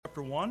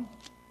Chapter 1.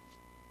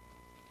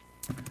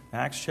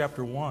 Acts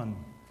chapter 1.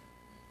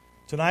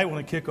 Tonight we're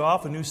going to kick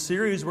off a new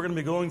series. We're going to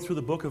be going through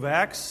the book of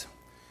Acts,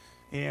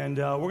 and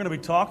we're going to be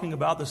talking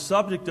about the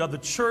subject of the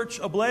church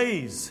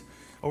ablaze.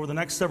 Over the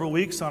next several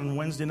weeks on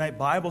Wednesday night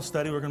Bible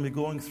study, we're going to be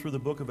going through the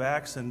book of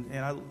Acts, and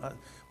a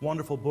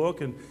wonderful book.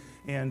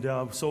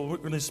 So we're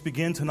going to just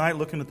begin tonight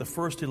looking at the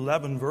first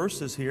 11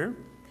 verses here.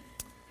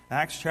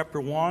 Acts chapter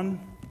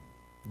 1,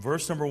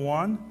 verse number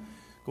 1.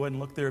 Go ahead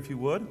and look there if you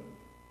would.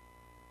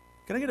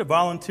 Can I get a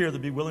volunteer to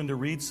be willing to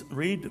read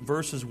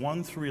verses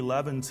 1 through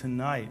 11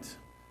 tonight?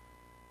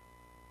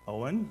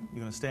 Owen, you're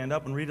going to stand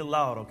up and read it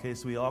loud, okay,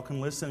 so we all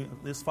can listen.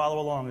 Let's follow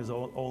along as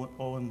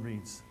Owen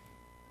reads.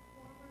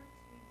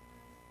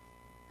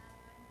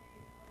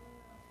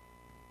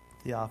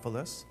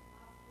 Theophilus.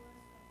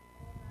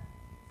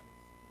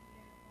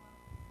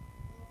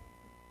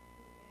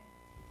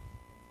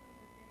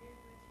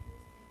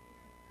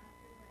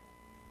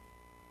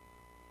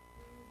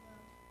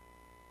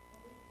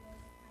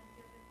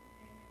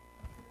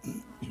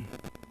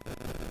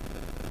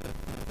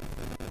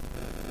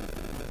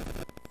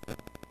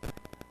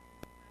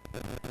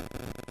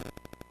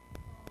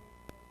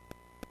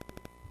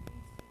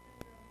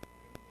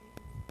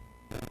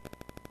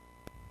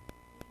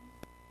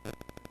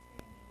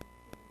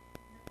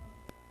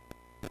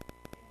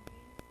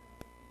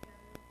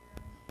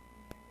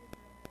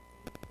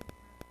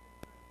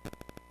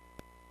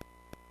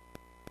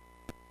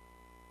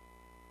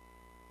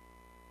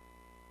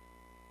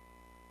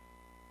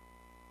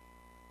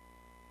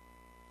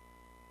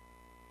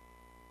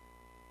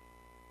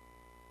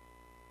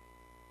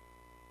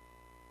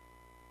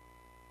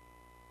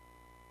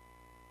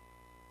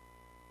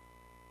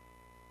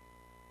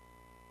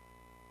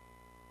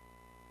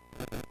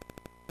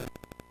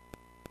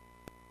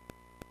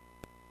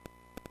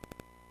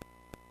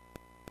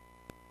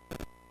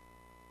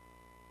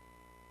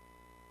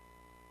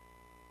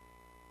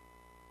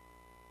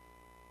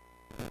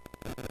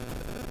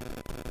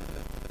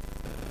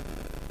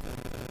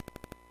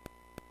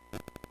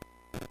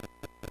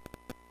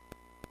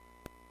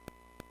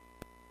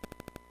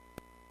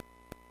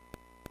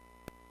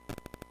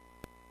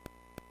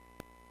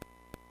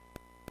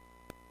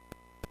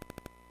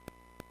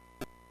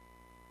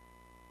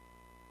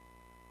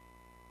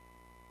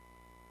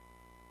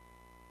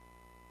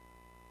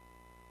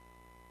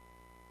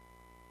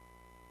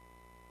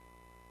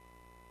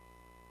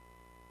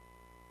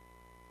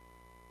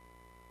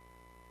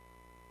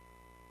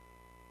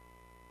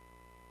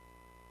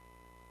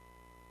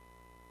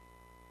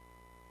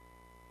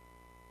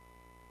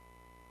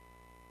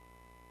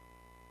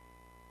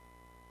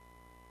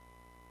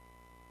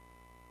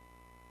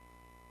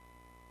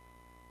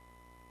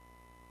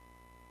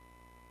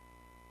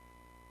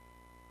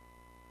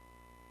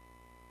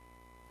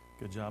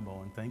 Good job,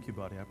 Owen. Thank you,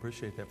 buddy. I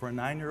appreciate that. For a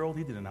 9-year-old,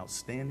 he did an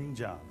outstanding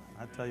job.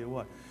 I tell you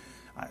what.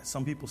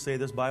 Some people say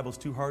this Bible's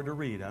too hard to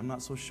read. I'm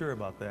not so sure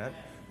about that.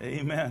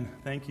 Amen.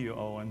 Thank you,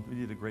 Owen.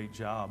 You did a great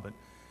job. But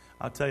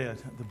I'll tell you,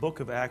 the book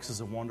of Acts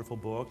is a wonderful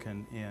book.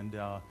 And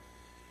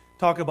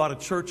talk about a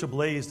church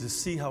ablaze, to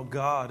see how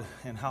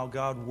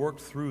God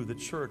worked through the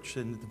church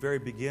in the very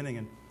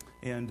beginning.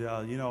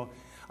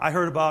 I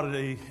heard about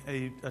a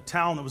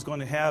town that was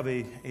going to have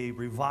a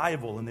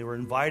revival, and they were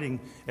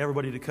inviting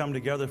everybody to come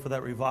together for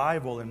that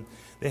revival. And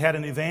they had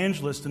an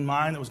evangelist in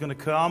mind that was going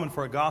to come and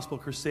for a gospel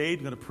crusade,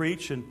 going to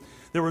preach. And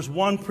there was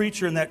one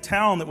preacher in that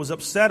town that was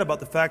upset about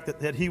the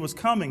fact that he was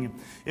coming.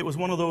 It was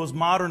one of those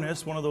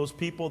modernists, one of those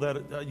people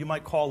that you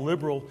might call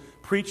liberal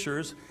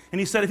preachers. And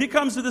he said, if he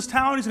comes to this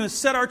town, he's going to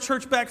set our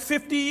church back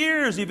 50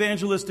 years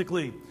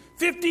evangelistically.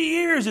 50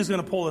 years he's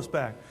going to pull us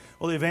back.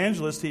 Well, the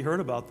evangelist, he heard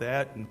about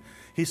that, and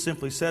he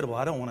simply said, well,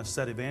 I don't want to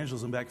set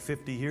evangelism back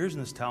 50 years in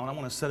this town. I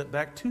want to set it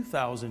back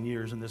 2,000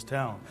 years in this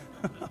town.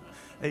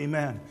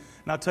 Amen.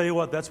 And I'll tell you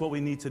what, that's what we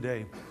need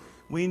today.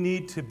 We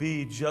need to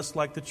be just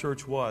like the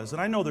church was.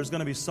 And I know there's going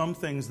to be some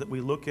things that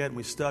we look at and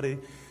we study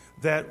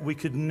that we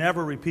could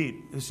never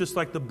repeat. It's just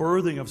like the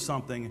birthing of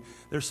something.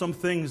 There's some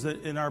things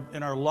that in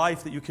our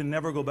life that you can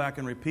never go back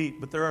and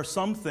repeat. But there are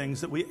some things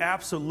that we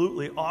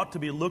absolutely ought to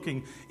be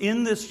looking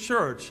in this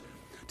church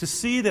to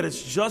see that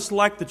it's just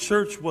like the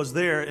church was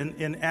there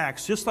in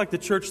Acts, just like the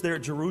church there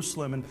at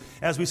Jerusalem. And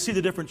as we see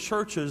the different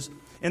churches,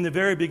 in the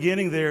very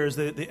beginning there is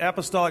the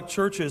apostolic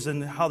churches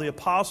and how the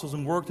apostles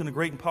worked in a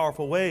great and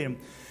powerful way. And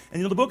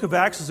the book of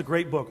Acts is a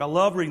great book. I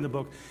love reading the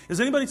book.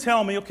 Is anybody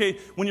telling me, okay,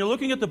 when you're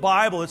looking at the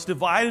Bible, it's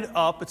divided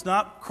up. It's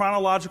not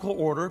chronological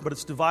order, but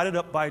it's divided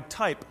up by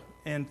type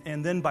and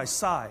then by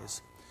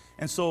size.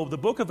 And so the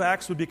book of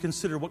Acts would be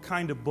considered what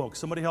kind of book?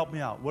 Somebody help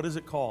me out. What is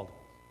it called?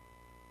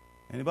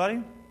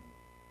 Anybody?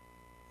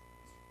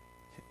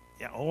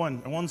 Yeah,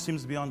 Owen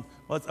seems to be on,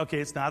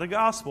 it's not a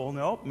gospel.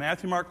 No,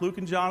 Matthew, Mark, Luke,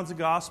 and John is a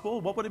gospel.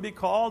 What would it be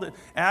called?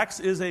 Acts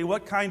is a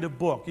what kind of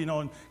book?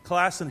 In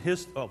class in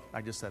history. Oh,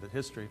 I just said it,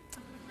 history.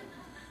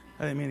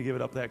 I didn't mean to give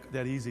it up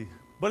that easy.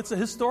 But it's a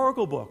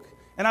historical book.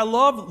 And I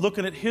love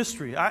looking at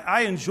history.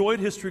 I enjoyed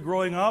history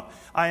growing up.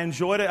 I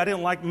enjoyed it. I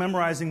didn't like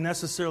memorizing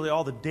necessarily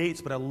all the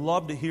dates, but I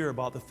loved to hear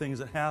about the things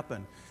that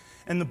happened.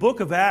 And the book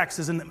of Acts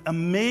is an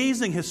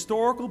amazing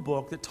historical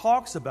book that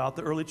talks about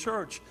the early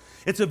church.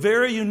 It's a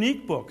very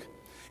unique book.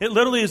 It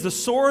literally is the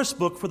source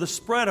book for the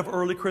spread of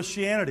early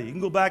Christianity. You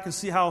can go back and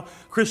see how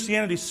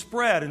Christianity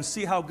spread and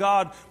see how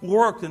God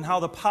worked and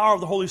how the power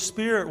of the Holy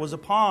Spirit was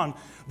upon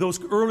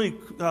those early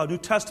New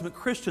Testament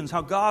Christians,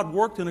 how God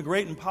worked in a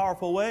great and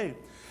powerful way.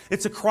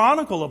 It's a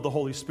chronicle of the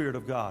Holy Spirit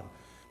of God,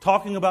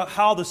 talking about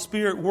how the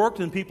Spirit worked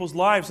in people's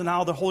lives and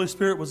how the Holy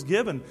Spirit was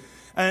given.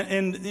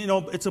 And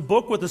it's a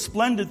book with a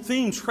splendid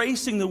theme,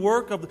 tracing the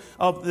work of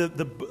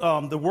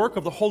the work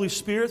of the Holy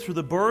Spirit through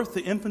the birth,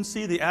 the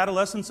infancy, the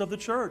adolescence of the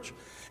church.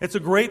 It's a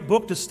great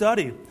book to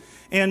study.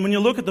 And when you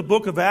look at the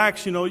book of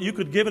Acts, you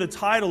could give it a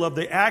title of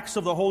the Acts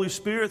of the Holy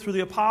Spirit through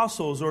the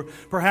apostles, or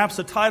perhaps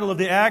the title of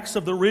the Acts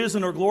of the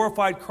risen or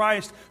glorified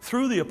Christ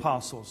through the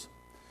apostles.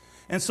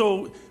 And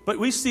so, but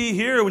we see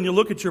here, when you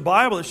look at your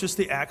Bible, it's just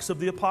the Acts of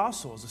the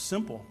Apostles. It's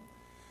simple.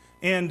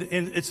 And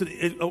it's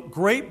a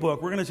great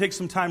book. We're going to take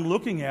some time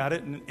looking at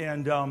it.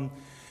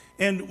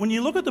 And when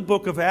you look at the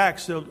book of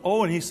Acts,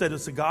 and he said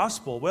it's a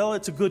gospel. Well,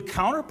 it's a good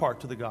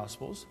counterpart to the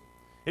Gospels.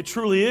 It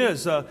truly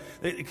is.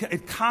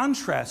 It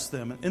contrasts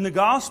them. In the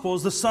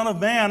Gospels, the Son of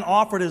Man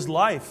offered his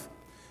life.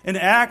 In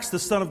Acts, the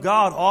Son of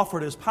God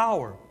offered his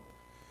power.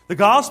 The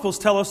Gospels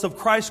tell us of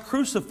Christ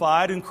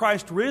crucified and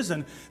Christ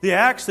risen. The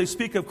Acts, they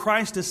speak of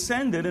Christ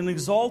ascended and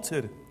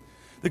exalted.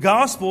 The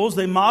Gospels,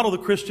 they model the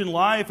Christian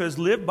life as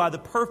lived by the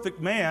perfect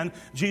man,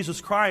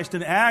 Jesus Christ.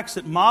 In Acts,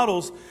 it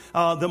models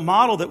the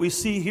model that we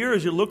see here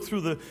as you look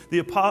through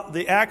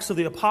the Acts of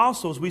the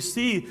Apostles. We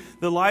see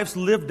the lives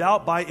lived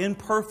out by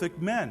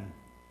imperfect men.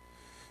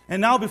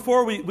 And now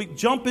before we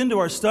jump into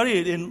our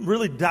study and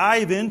really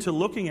dive into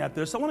looking at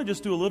this, I want to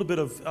just do a little bit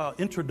of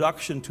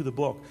introduction to the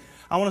book.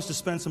 I want us to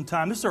spend some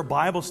time. This is our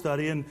Bible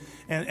study, and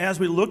as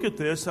we look at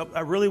this,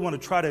 I really want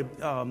to try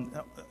to,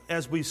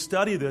 as we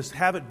study this,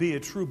 have it be a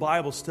true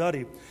Bible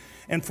study.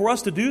 And for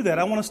us to do that,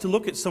 I want us to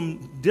look at some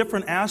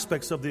different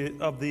aspects of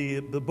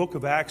the book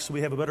of Acts so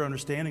we have a better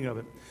understanding of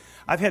it.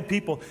 I've had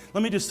people,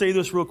 let me just say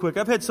this real quick.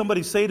 I've had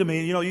somebody say to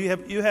me,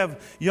 you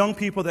have young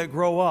people that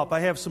grow up.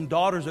 I have some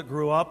daughters that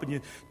grew up, and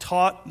you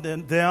taught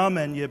them,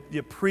 and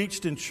you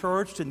preached in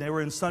church, and they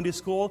were in Sunday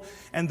school.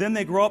 And then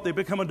they grow up, they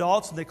become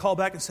adults, and they call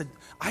back and said,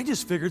 I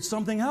just figured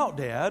something out,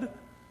 Dad.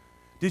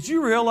 Did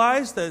you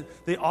realize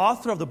that the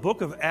author of the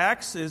book of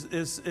Acts is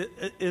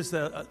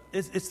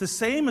the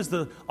same as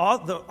the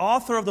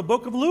author of the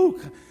book of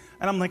Luke?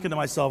 And I'm thinking to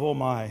myself, oh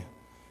my.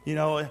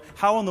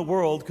 How in the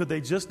world could they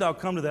just now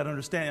come to that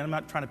understanding? I'm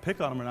not trying to pick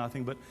on them or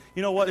nothing, but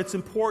you know what? It's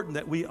important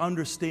that we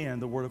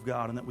understand the Word of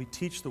God and that we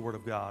teach the Word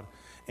of God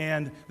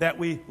and that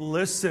we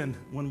listen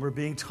when we're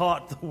being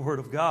taught the Word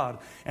of God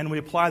and we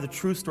apply the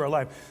truths to our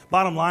life.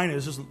 Bottom line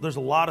is there's a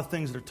lot of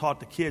things that are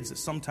taught to kids that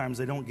sometimes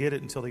they don't get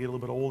it until they get a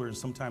little bit older, and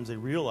sometimes they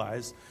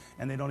realize,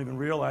 and they don't even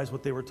realize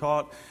what they were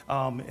taught,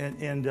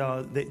 and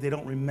they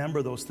don't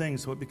remember those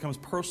things, so it becomes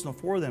personal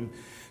for them.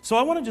 So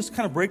I want to just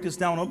kind of break this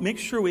down, make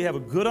sure we have a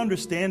good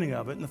understanding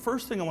of it. And the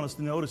first thing I want us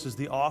to notice is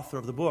the author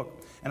of the book.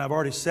 And I've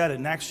already said it.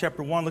 In Acts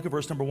chapter 1, look at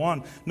verse number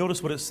 1.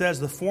 Notice what it says.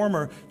 The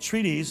former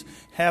treatise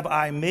have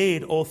I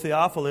made, O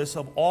Theophilus,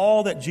 of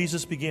all that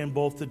Jesus began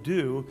both to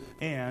do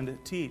and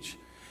teach.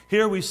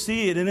 Here we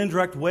see in an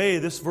indirect way,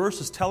 this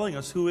verse is telling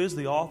us who is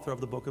the author of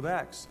the book of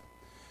Acts.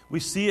 We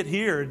see it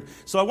here.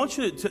 So I want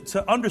you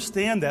to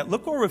understand that.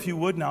 Look over, if you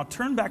would now.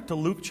 Turn back to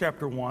Luke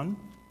chapter 1.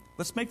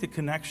 Let's make the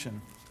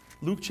connection.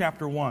 Luke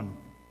chapter 1.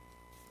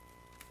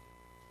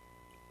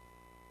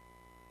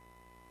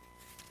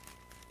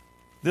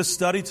 This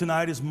study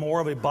tonight is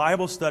more of a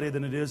Bible study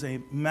than it is a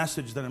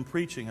message that I'm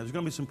preaching. There's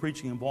going to be some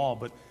preaching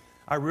involved, but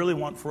I really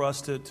want for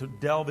us to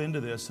delve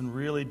into this and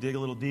really dig a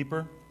little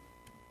deeper.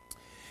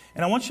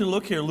 And I want you to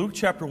look here, Luke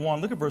chapter 1,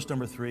 look at verse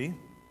number 3.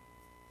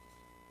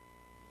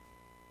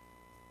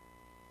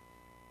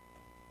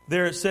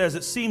 There it says,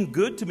 it seemed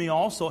good to me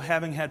also,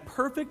 having had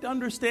perfect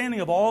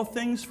understanding of all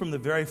things from the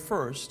very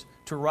first,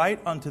 to write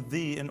unto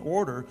thee in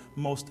order,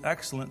 most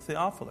excellent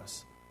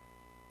Theophilus,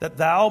 that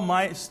thou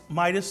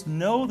mightest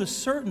know the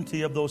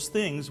certainty of those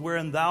things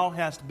wherein thou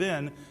hast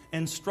been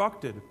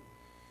instructed.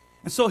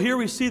 And so here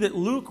we see that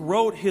Luke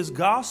wrote his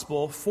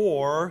gospel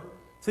for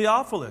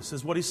Theophilus,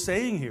 is what he's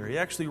saying here. He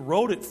actually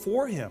wrote it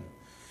for him.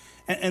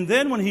 And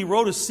then when he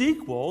wrote a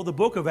sequel, the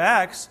book of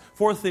Acts,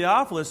 for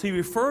Theophilus, he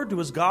referred to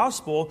his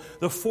gospel,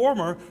 the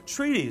former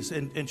treatise,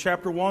 in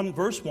chapter 1,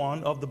 verse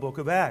 1 of the book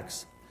of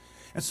Acts.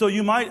 And so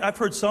I've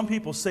heard some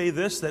people say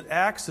this, that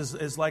Acts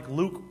is like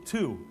Luke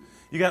 2.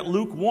 You got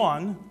Luke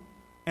 1,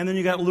 and then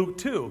you got Luke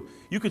 2.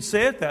 You could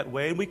say it that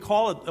way, and we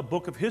call it a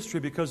book of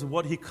history because of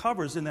what he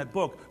covers in that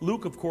book.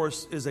 Luke, of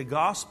course, is a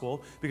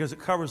gospel because it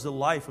covers the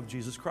life of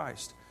Jesus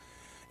Christ.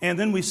 And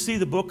then we see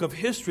the book of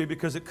history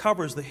because it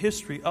covers the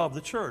history of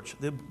the church,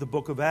 the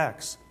book of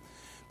Acts.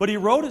 But he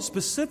wrote it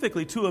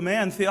specifically to a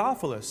man,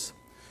 Theophilus.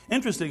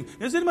 Interesting.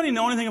 Does anybody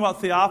know anything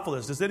about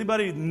Theophilus? Does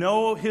anybody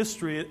know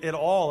history at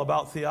all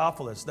about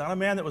Theophilus? Not a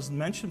man that was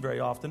mentioned very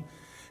often.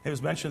 He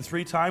was mentioned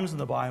 3 times in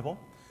the Bible.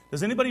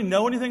 Does anybody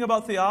know anything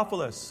about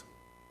Theophilus?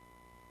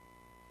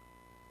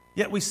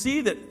 Yet we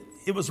see that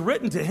it was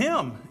written to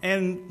him.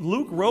 And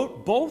Luke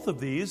wrote both of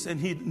these, and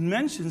he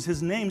mentions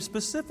his name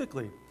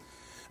specifically.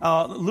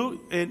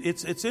 Luke,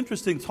 it's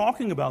interesting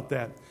talking about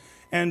that.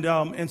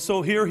 And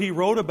so here he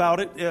wrote about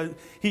it.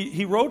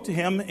 He wrote to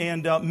him,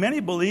 and many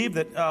believe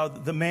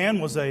that the man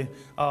was a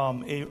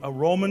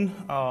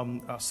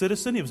Roman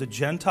citizen. He was a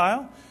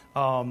Gentile,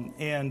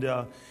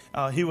 and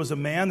he was a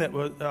man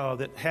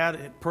that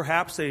had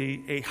perhaps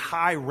a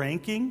high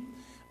ranking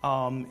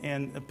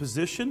and a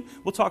position.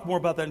 We'll talk more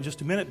about that in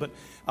just a minute. But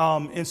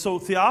and so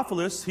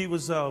Theophilus, he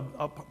was a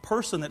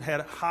person that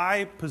had a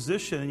high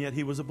position, and yet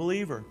he was a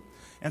believer.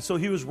 And so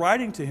he was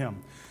writing to him.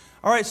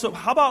 All right, so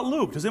how about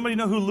Luke? Does anybody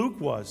know who Luke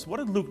was? What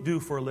did Luke do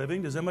for a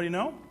living? Does anybody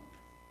know?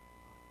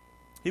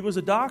 He was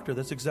a doctor.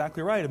 That's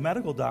exactly right, a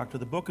medical doctor.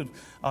 The book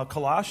of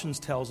Colossians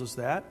tells us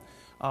that.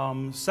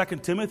 2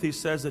 Timothy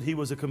says that he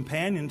was a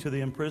companion to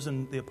the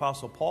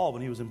Apostle Paul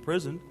when he was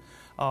imprisoned.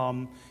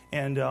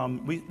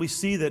 We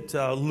see that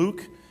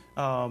Luke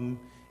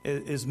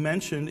is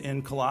mentioned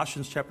in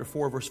Colossians chapter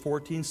 4, verse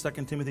 14, 2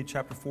 Timothy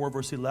chapter 4,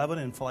 verse 11,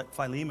 and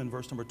Philemon,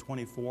 verse number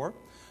 24.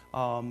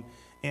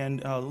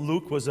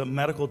 Luke was a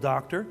medical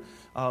doctor.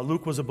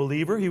 Luke was a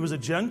believer. He was a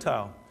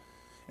Gentile.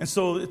 And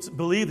so it's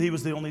believed he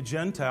was the only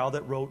Gentile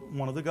that wrote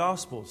one of the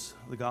Gospels,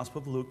 the Gospel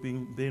of Luke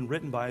being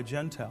written by a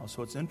Gentile.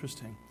 So it's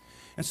interesting.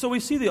 And so we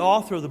see the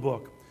author of the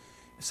book.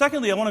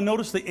 Secondly, I want to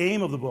notice the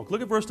aim of the book.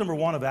 Look at verse number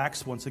 1 of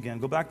Acts once again.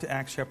 Go back to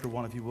Acts chapter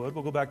 1 if you would.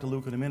 We'll go back to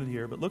Luke in a minute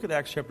here, but look at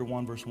Acts chapter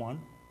 1, verse 1.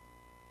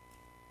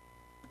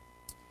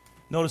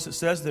 Notice it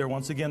says there,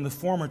 once again, the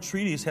former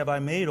treatise have I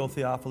made, O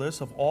Theophilus,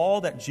 of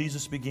all that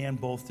Jesus began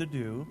both to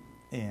do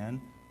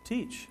and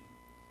teach.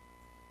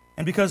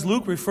 And because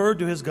Luke referred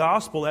to his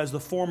gospel as the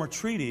former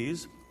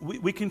treatise,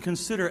 we can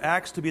consider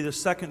Acts to be the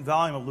second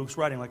volume of Luke's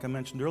writing, like I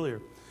mentioned earlier.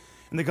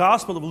 In the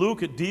Gospel of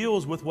Luke, it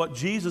deals with what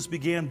Jesus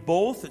began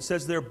both, it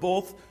says there,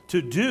 both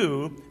to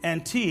do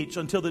and teach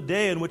until the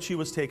day in which he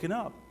was taken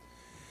up.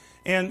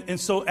 And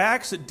so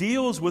Acts, it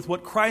deals with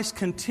what Christ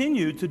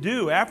continued to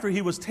do after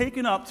he was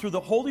taken up through the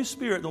Holy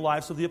Spirit in the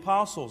lives of the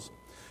apostles.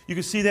 You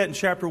can see that in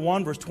chapter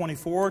 1, verse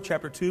 24,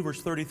 chapter 2,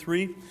 verse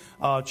 33,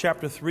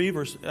 chapter 2,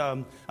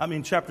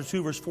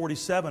 verse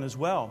 47 as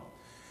well.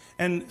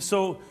 And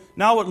so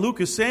now what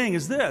Luke is saying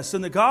is this: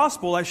 in the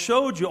gospel, I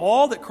showed you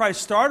all that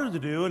Christ started to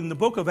do, and in the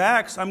book of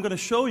Acts, I'm going to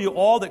show you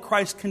all that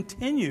Christ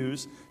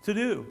continues to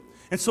do.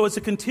 And so it's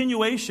a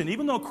continuation.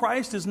 Even though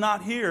Christ is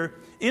not here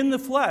in the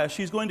flesh,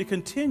 he's going to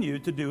continue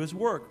to do his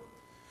work.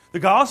 The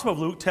Gospel of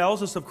Luke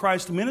tells us of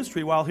Christ's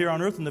ministry while here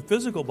on earth in the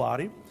physical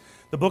body.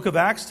 The book of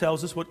Acts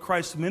tells us what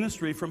Christ's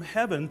ministry from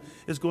heaven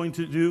is going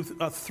to do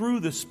through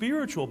the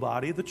spiritual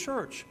body, the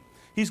church.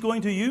 He's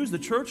going to use the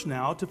church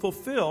now to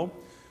fulfill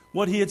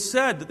what he had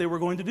said that they were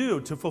going to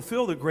do, to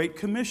fulfill the Great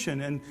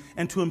Commission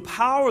and to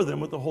empower them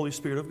with the Holy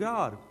Spirit of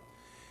God.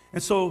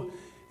 And so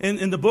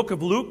in the book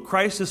of Luke,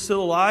 Christ is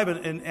still alive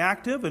and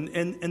active. And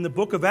in the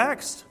book of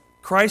Acts,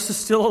 Christ is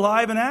still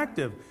alive and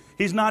active.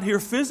 He's not here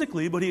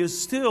physically, but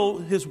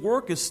his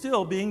work is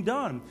still being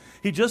done.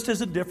 He just has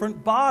a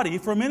different body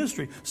for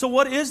ministry. So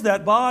what is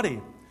that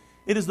body?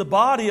 It is the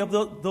body of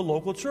the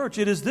local church.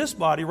 It is this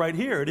body right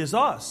here. It is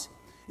us.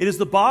 It is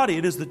the body.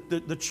 It is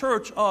the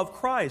church of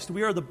Christ.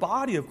 We are the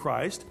body of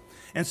Christ.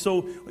 And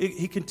so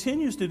he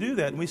continues to do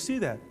that, and we see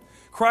that.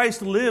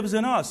 Christ lives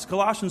in us.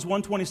 Colossians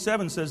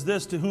 1:27 says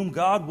this: to whom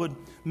God would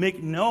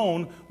make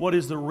known what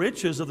is the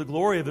riches of the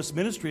glory of this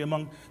mystery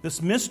among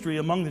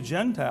the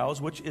Gentiles,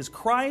 which is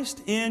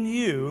Christ in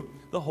you,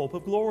 the hope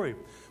of glory.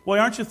 Boy,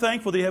 aren't you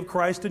thankful that you have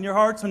Christ in your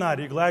heart tonight?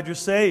 Are you glad you're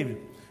saved?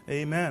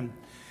 Amen.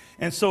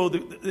 And so,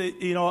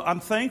 I'm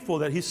thankful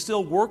that he's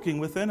still working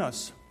within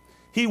us.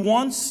 He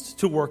wants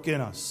to work in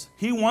us.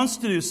 He wants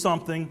to do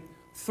something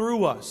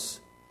through us.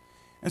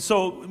 And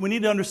so we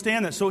need to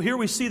understand that. So here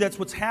we see that's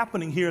what's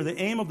happening here,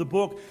 the aim of the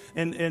book.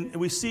 And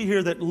we see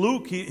here that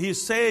Luke, he's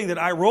saying that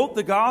I wrote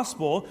the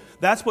gospel.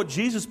 That's what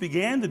Jesus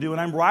began to do. And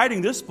I'm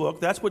writing this book.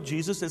 That's what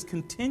Jesus is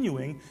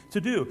continuing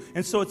to do.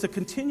 And so it's a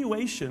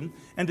continuation,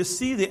 and to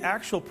see the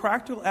actual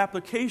practical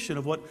application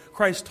of what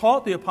Christ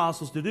taught the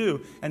apostles to do.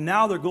 And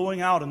now they're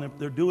going out and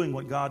they're doing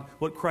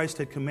what Christ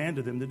had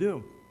commanded them to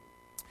do.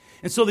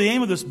 And so the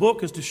aim of this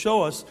book is to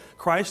show us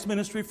Christ's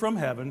ministry from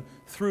heaven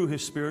through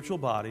his spiritual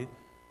body,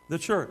 the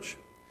church.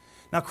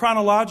 Now,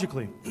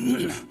 chronologically,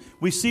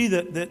 we see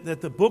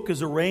that the book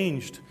is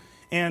arranged.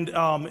 And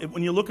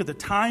when you look at the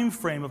time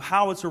frame of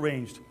how it's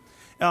arranged,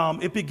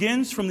 it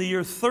begins from the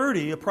year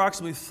 30,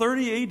 approximately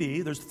 30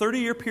 AD. There's a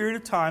 30-year period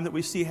of time that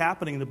we see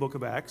happening in the book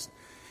of Acts.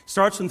 It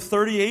starts in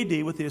 30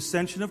 AD with the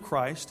ascension of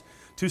Christ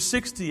to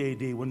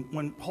 60 AD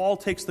when Paul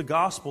takes the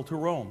gospel to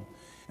Rome.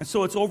 And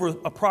so it's over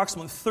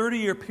approximately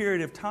 30-year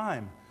period of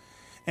time.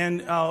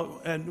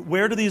 And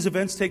where do these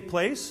events take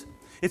place?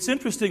 It's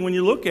interesting when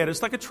you look at it.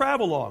 It's like a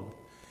travelogue.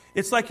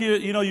 It's like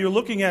you're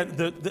looking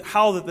at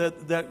how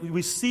that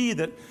we see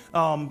that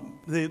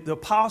the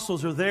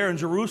apostles are there in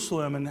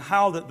Jerusalem, and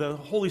how that the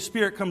Holy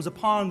Spirit comes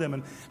upon them,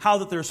 and how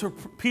that there's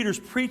Peter's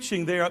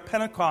preaching there at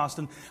Pentecost,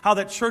 and how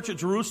that church at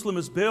Jerusalem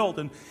is built,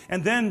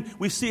 and then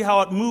we see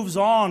how it moves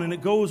on and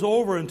it goes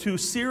over into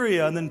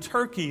Syria and then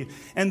Turkey,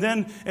 and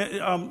then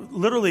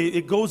literally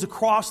it goes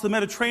across the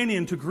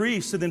Mediterranean to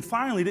Greece, and then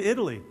finally to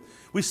Italy.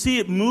 We see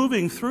it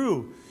moving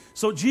through.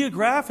 So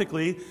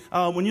geographically,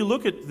 when you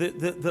look at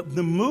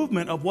the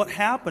movement of what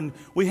happened,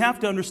 we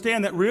have to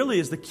understand that really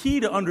is the key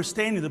to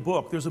understanding the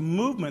book. There's a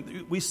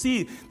movement. We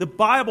see the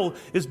Bible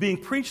is being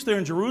preached there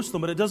in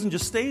Jerusalem, but it doesn't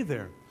just stay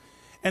there.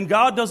 And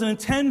God doesn't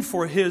intend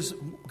for His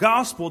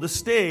gospel to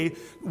stay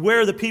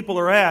where the people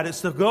are at. It's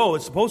to go.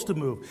 It's supposed to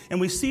move.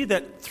 And we see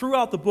that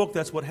throughout the book,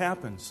 that's what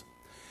happens.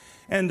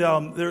 And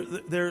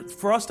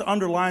for us to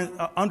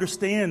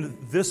understand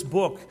this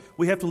book,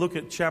 we have to look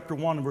at chapter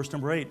 1 and verse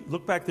number 8.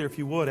 Look back there if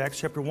you would, Acts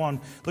chapter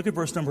 1. Look at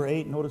verse number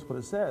 8 and notice what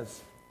it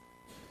says.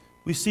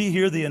 We see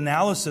here the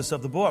analysis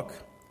of the book.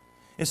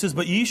 It says,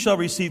 "But ye shall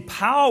receive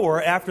power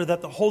after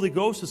that the Holy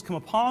Ghost has come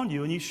upon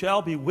you, and ye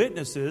shall be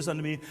witnesses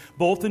unto me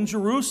both in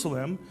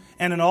Jerusalem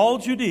and in all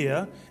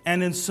Judea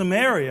and in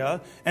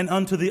Samaria and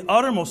unto the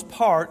uttermost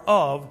part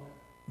of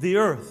the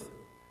earth."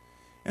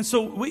 And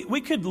so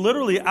we could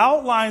literally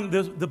outline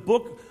the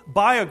book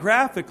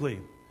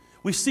biographically.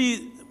 We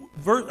see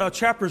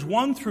chapters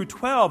 1 through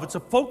 12, it's a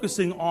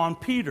focusing on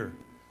Peter.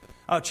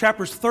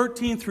 Chapters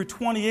 13 through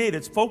 28,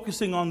 it's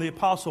focusing on the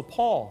Apostle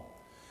Paul.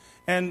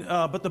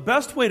 But the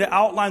best way to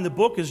outline the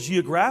book is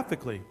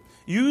geographically,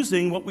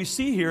 using what we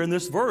see here in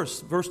this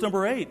verse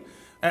number 8.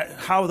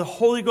 How the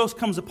Holy Ghost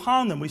comes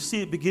upon them. We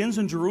see it begins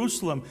in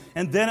Jerusalem,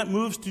 and then it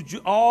moves to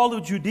all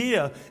of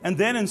Judea, and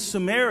then in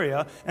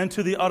Samaria, and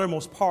to the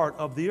uttermost part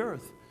of the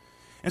earth.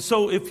 And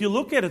so if you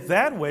look at it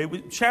that way,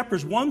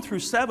 chapters 1 through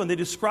 7, they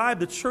describe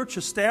the church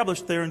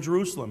established there in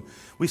Jerusalem.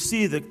 We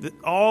see that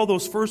all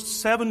those first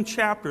 7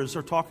 chapters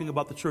are talking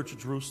about the church of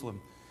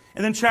Jerusalem.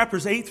 And then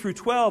chapters 8 through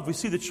 12, we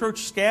see the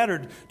church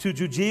scattered to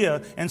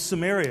Judea and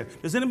Samaria.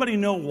 Does anybody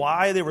know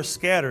why they were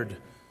scattered?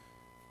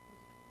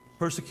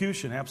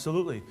 Persecution,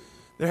 absolutely.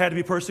 There had to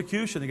be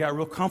persecution. They got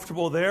real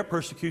comfortable there.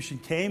 Persecution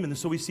came. And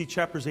so we see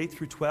chapters 8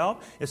 through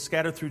 12 is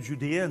scattered through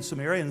Judea and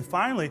Samaria. And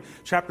finally,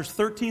 chapters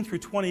 13 through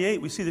 28,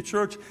 we see the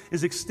church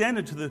is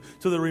extended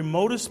to the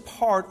remotest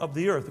part of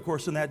the earth, of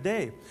course, in that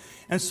day.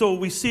 And so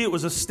we see it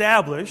was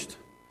established,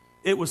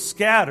 it was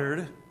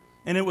scattered,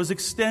 and it was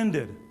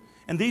extended.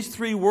 And these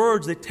 3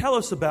 words, they tell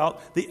us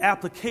about the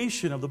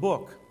application of the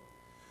book.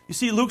 You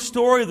see, Luke's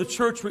story of the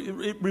church,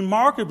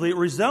 remarkably, it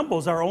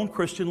resembles our own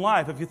Christian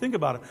life, if you think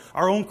about it.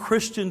 Our own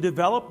Christian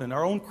development,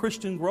 our own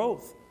Christian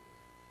growth.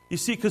 You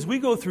see, because we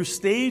go through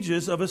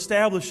stages of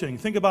establishing.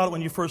 Think about it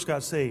when you first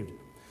got saved.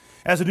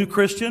 As a new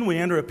Christian, we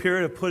enter a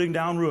period of putting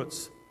down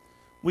roots.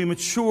 We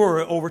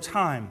mature over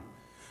time.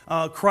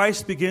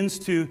 Christ begins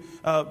to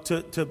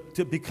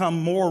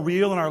become more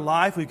real in our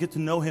life. We get to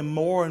know Him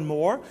more and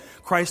more.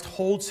 Christ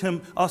holds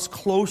us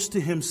close to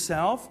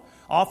Himself,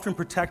 often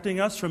protecting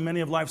us from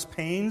many of life's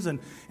pains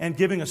and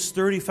giving a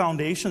sturdy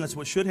foundation. That's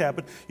what should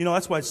happen. You know,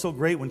 that's why it's so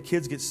great when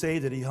kids get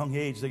saved at a young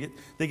age.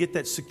 They get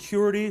that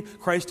security.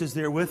 Christ is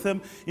there with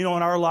them. You know,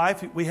 in our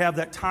life, we have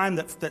that time,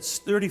 that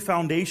sturdy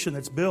foundation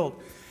that's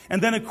built.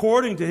 And then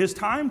according to His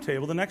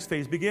timetable, the next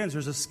phase begins.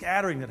 There's a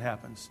scattering that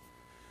happens.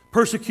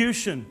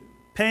 Persecution,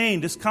 pain,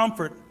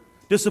 discomfort,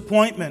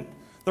 disappointment.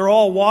 They're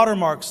all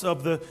watermarks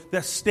of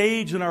that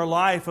stage in our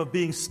life of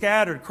being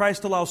scattered.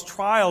 Christ allows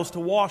trials to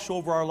wash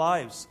over our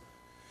lives.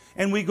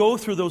 And we go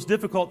through those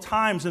difficult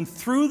times, and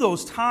through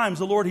those times,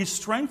 the Lord, He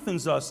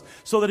strengthens us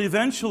so that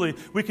eventually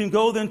we can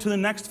go then to the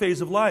next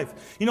phase of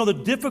life. You know, the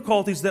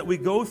difficulties that we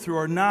go through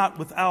are not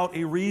without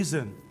a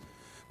reason.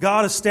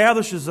 God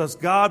establishes us.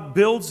 God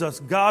builds us.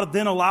 God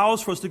then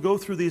allows for us to go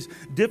through these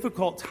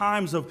difficult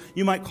times of,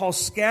 you might call,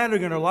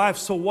 scattering in our life.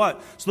 So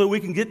what? So that we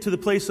can get to the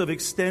place of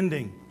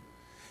extending.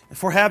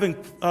 For having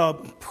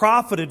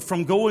profited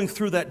from going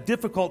through that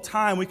difficult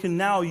time, we can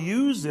now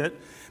use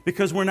it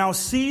because we're now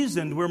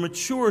seasoned, we're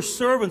mature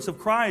servants of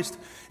Christ,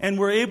 and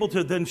we're able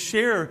to then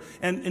share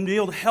and be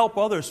able to help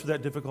others through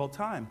that difficult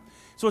time.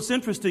 So it's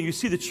interesting, you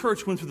see the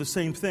church went through the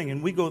same thing,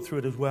 and we go through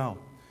it as well.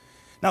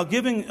 Now,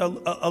 giving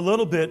a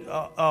little bit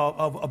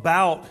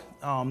about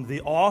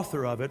the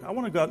author of it, I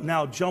want to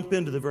now jump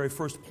into the very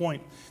first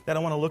point that I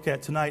want to look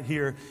at tonight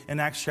here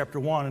in Acts chapter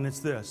 1, and it's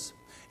this.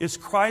 Is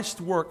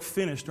Christ's work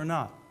finished or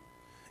not?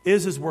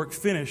 Is His work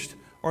finished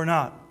or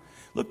not?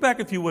 Look back,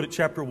 if you would, at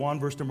chapter 1,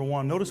 verse number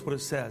 1. Notice what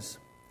it says.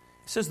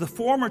 It says, "The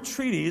former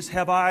treatise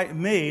have I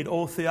made,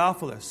 O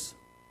Theophilus,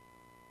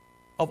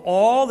 of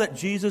all that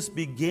Jesus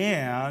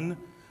began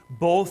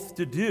both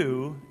to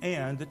do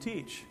and to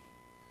teach."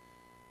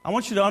 I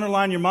want you to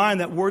underline in your mind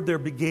that word there,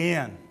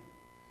 began.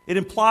 It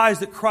implies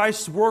that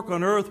Christ's work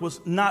on earth was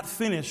not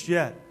finished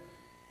yet.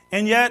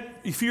 And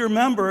yet, if you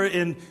remember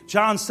in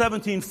John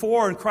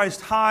 17:4, in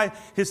Christ's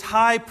His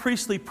high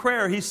priestly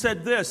prayer, He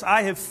said this,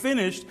 "I have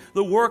finished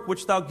the work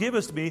which Thou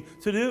givest me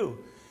to do."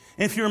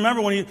 And if you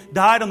remember when he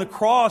died on the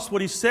cross,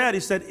 what he said,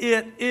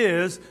 it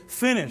is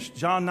finished.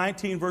 John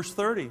 19, verse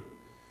 30.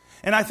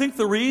 And I think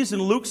the reason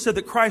Luke said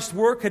that Christ's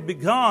work had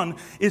begun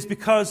is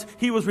because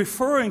he was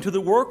referring to the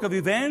work of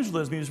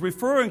evangelism. He was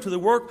referring to the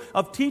work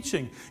of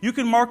teaching. You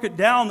can mark it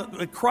down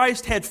that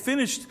Christ had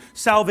finished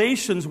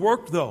salvation's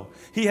work, though.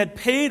 He had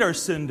paid our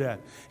sin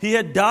debt. He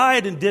had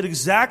died and did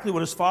exactly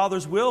what his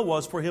Father's will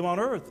was for him on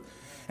earth.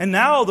 And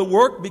now the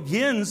work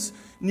begins.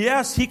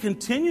 Yes, he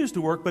continues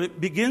to work, but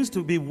it begins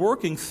to be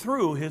working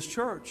through his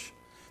church,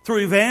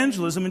 through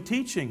evangelism and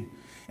teaching.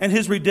 And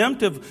his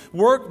redemptive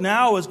work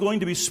now is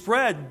going to be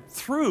spread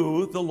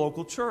through the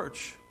local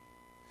church.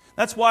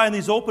 That's why in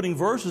these opening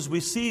verses we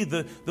see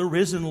the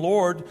risen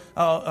Lord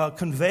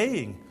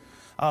conveying.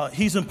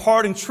 He's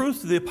imparting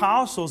truth to the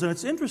apostles. And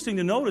it's interesting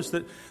to notice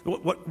that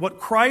what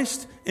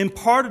Christ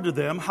imparted to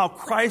them, how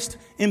Christ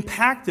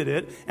impacted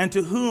it, and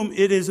to whom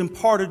it is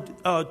imparted,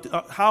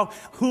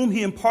 whom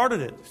he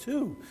imparted it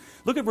to.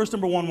 Look at verse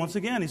number 1 once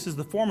again. He says,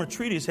 "The former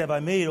treatise have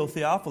I made, O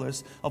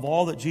Theophilus, of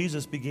all that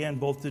Jesus began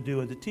both to do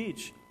and to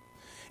teach."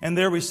 And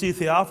there we see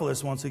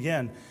Theophilus once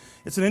again.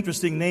 It's an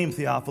interesting name,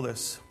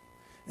 Theophilus.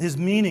 His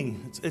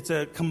meaning, it's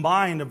a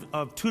combine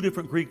of two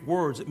different Greek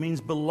words. It means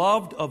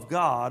beloved of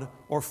God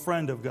or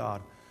friend of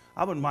God.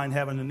 I wouldn't mind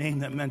having a name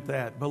that meant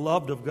that,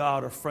 beloved of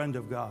God or friend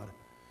of God.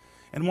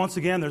 And once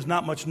again, there's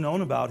not much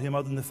known about him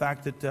other than the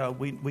fact that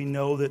we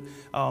know that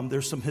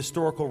there's some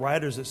historical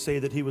writers that say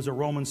that he was a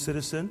Roman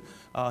citizen,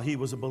 he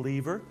was a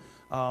believer,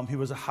 he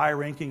was a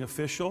high-ranking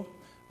official.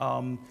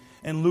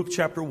 In Luke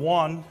chapter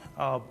 1,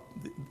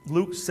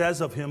 Luke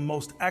says of him,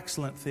 most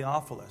excellent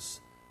Theophilus.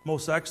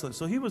 Most excellent.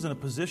 So he was in a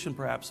position,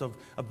 perhaps, of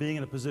being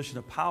in a position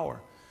of power.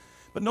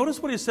 But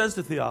notice what he says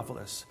to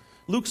Theophilus.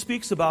 Luke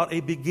speaks about a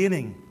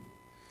beginning.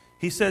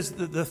 He says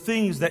the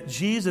things that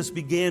Jesus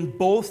began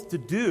both to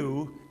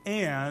do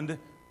and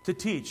to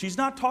teach. He's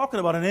not talking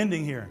about an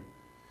ending here.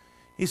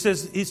 He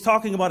says he's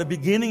talking about a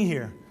beginning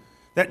here.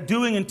 That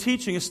doing and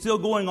teaching is still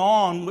going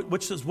on,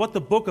 which is what the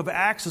book of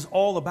Acts is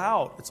all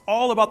about. It's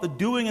all about the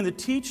doing and the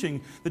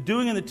teaching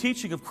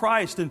of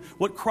Christ and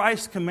what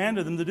Christ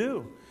commanded them to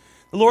do.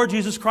 The Lord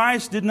Jesus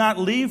Christ did not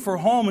leave for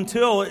home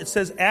until, it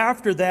says,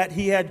 after that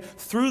he had,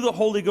 through the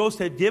Holy Ghost,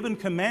 had given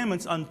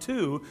commandments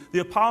unto the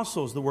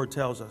apostles, the Word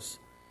tells us.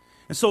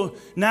 And so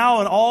now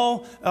in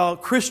all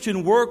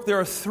Christian work, there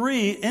are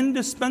three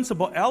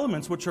indispensable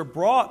elements which are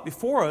brought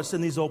before us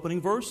in these opening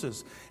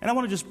verses. And I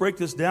want to just break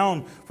this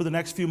down for the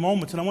next few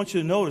moments. And I want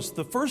you to notice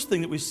the first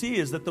thing that we see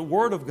is that the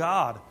Word of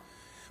God,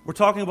 we're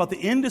talking about the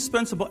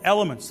indispensable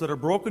elements that are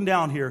broken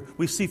down here.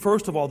 We see,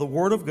 first of all, the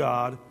Word of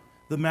God,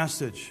 the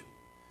message.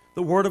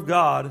 The Word of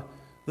God,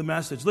 the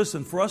message.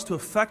 Listen, for us to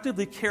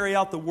effectively carry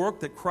out the work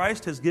that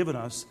Christ has given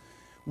us,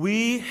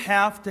 we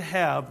have to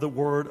have the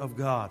Word of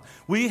God.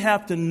 We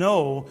have to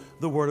know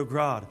the Word of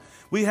God.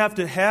 We have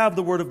to have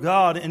the Word of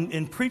God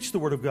and preach the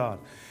Word of God.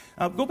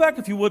 Go back,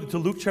 if you would, to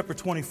Luke chapter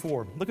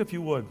 24. Look, if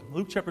you would.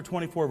 Luke chapter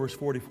 24, verse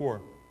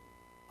 44.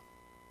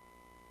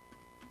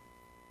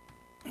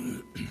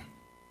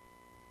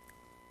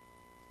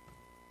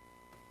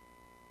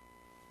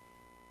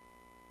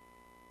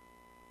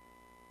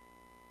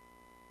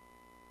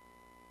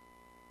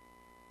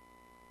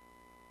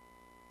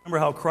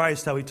 Remember how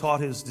Christ, how he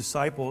taught his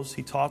disciples.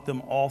 He taught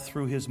them all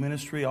through his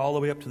ministry, all the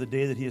way up to the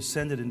day that he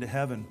ascended into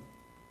heaven.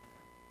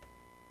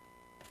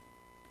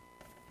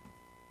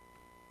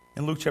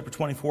 In Luke chapter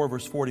 24,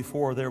 verse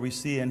 44, there we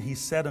see, "And he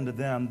said unto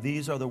them,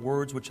 These are the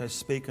words which I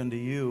spake unto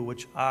you,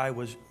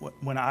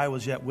 when I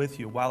was yet with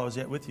you, while I was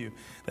yet with you,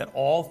 that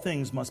all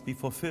things must be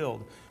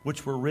fulfilled,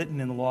 which were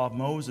written in the law of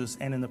Moses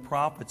and in the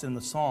prophets and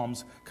the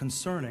Psalms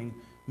concerning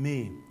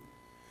me."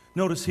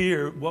 Notice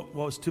here what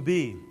was to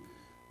be.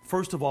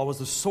 First of all, was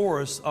the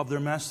source of their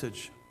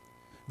message.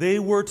 They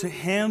were to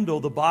handle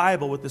the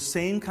Bible with the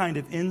same kind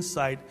of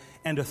insight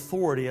and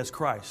authority as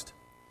Christ.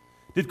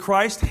 Did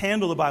Christ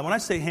handle the Bible? When I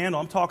say handle,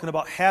 I'm talking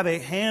about have a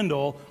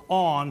handle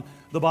on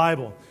the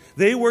Bible.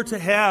 They were to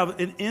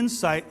have an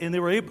insight, and they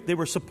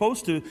were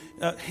supposed to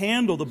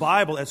handle the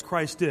Bible as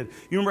Christ did.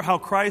 You remember how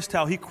Christ,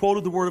 how he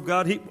quoted the Word of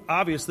God?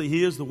 Obviously,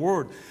 he is the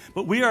Word.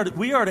 But we are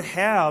to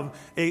have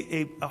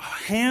a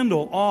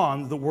handle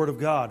on the Word of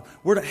God.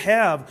 We're to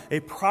have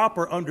a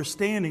proper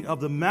understanding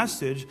of the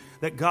message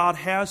that God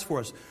has for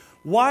us.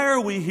 Why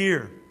are we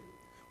here?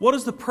 What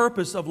is the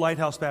purpose of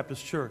Lighthouse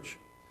Baptist Church?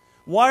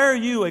 Why are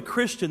you a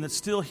Christian that's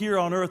still here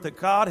on earth that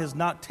God has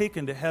not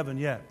taken to heaven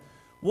yet?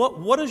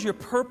 What is your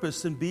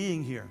purpose in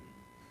being here?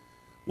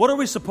 What are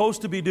we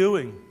supposed to be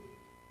doing?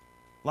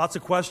 Lots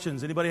of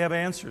questions. Anybody have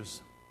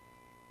answers?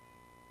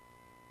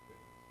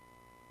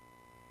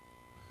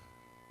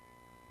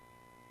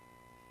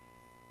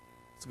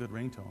 It's a good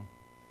ringtone.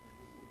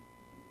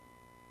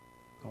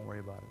 Don't worry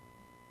about it.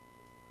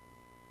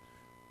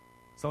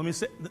 So let me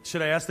say,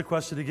 should I ask the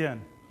question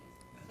again?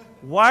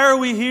 Why are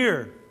we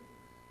here?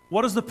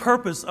 What is the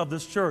purpose of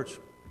this church?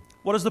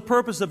 What is the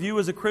purpose of you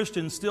as a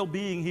Christian still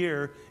being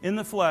here in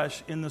the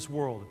flesh in this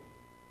world?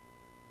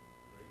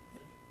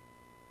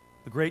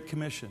 The Great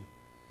Commission.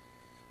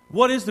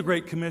 What is the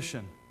Great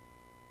Commission?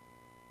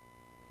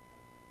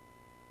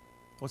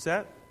 What's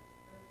that?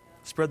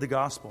 Spread the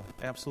gospel.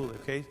 Absolutely,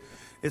 okay?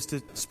 It's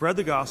to spread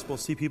the gospel,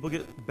 see people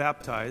get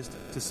baptized,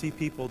 to see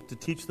people, to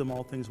teach them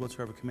all things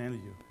whatsoever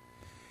commanded you.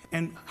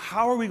 And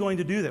how are we going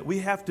to do that? We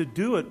have to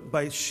do it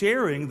by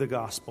sharing the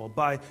gospel,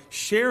 by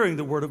sharing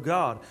the Word of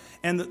God.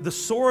 And the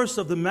source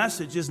of the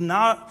message is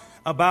not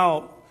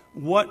about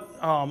what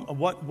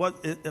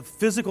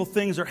physical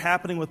things are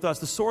happening with us.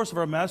 The source of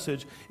our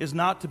message is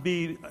not to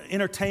be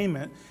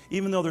entertainment,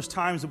 even though there's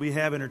times that we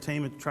have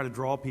entertainment to try to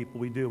draw people.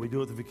 We do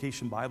it at the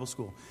Vacation Bible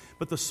School.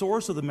 But the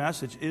source of the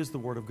message is the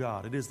Word of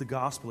God. It is the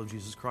gospel of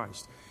Jesus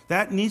Christ.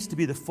 That needs to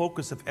be the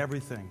focus of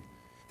everything.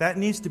 That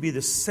needs to be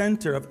the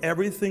center of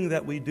everything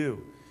that we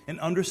do.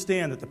 And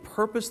understand that the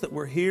purpose that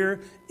we're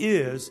here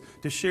is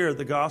to share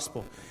the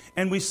gospel.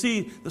 And we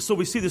see the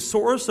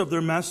source of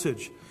their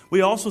message.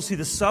 We also see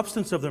the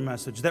substance of their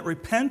message. That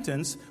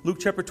repentance, Luke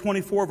chapter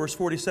 24, verse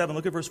 47,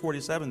 look at verse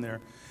 47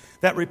 there.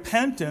 That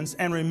repentance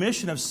and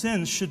remission of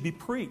sins should be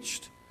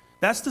preached.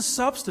 That's the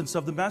substance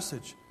of the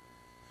message.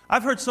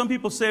 I've heard some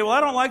people say, well,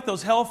 I don't like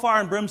those hellfire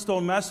and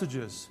brimstone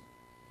messages.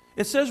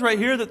 It says right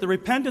here that the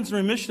repentance and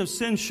remission of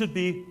sins should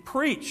be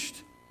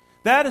preached.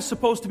 That is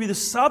supposed to be the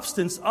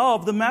substance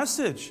of the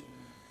message.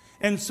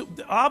 And so,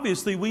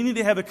 obviously, we need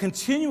to have a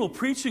continual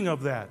preaching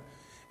of that.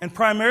 And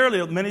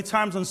primarily, many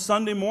times on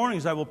Sunday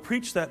mornings, I will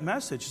preach that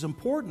message. It's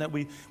important that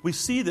we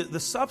see the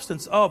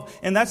substance of,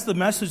 and that's the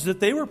message that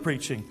they were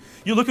preaching.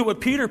 You look at what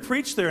Peter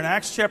preached there in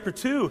Acts chapter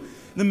 2.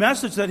 The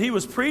message that he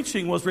was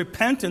preaching was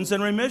repentance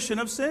and remission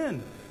of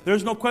sin.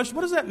 There's no question.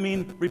 What does that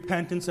mean,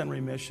 repentance and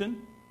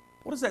remission?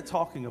 What is that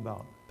talking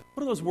about?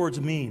 What do those words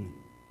mean?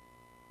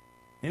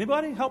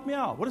 Anybody? Help me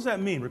out. What does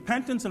that mean?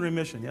 Repentance and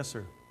remission. Yes,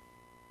 sir.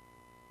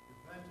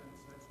 Repentance,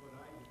 that's what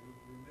I do.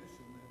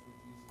 Remission, that's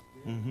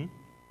what Jesus did. Mm-hmm.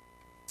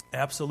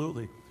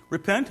 Absolutely.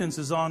 Repentance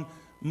is on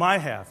my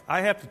half.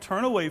 I have to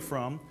turn away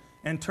from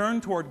and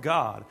turn toward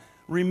God.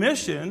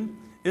 Remission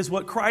is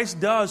what Christ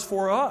does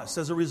for us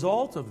as a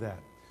result of that,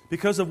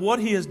 because of what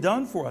He has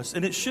done for us.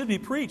 And it should be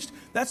preached.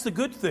 That's the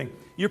good thing.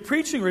 You're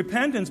preaching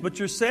repentance, but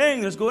you're saying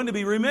there's going to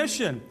be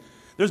remission.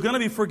 There's going to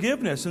be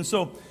forgiveness. And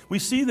so we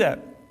see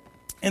that.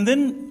 And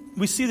then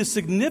we see the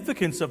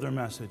significance of their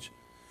message.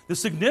 The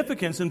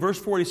significance in verse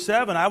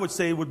 47, I would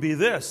say, would be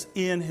this: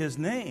 in His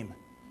name.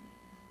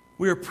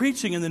 We are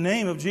preaching in the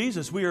name of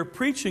Jesus. We are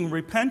preaching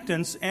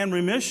repentance and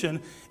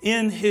remission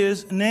in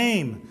His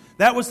name.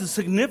 That was the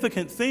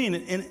significant thing.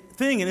 And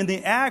in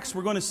the Acts,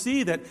 we're going to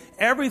see that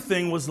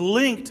everything was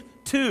linked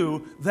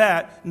to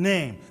that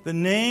name. The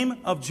name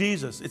of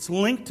Jesus. It's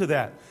linked to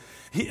that.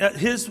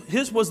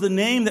 His was the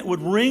name that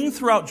would ring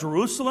throughout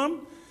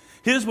Jerusalem.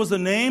 His was the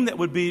name that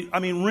would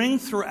ring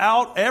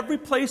throughout every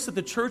place that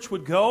the church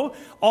would go,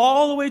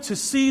 all the way to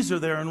Caesar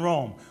there in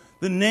Rome.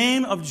 The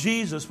name of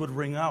Jesus would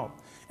ring out.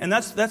 And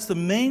that's the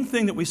main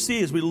thing that we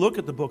see as we look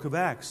at the book of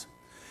Acts.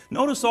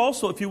 Notice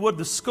also, if you would,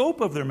 the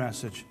scope of their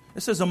message.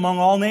 It says, among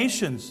all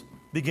nations,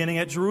 beginning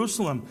at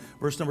Jerusalem.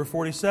 Verse number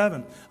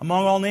 47.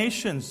 Among all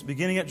nations,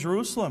 beginning at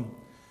Jerusalem.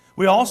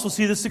 We also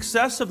see the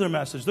success of their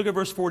message. Look at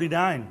verse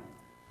 49.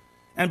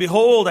 And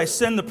behold, I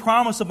send the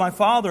promise of my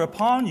Father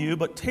upon you,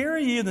 but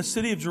tarry ye in the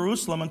city of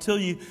Jerusalem until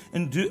ye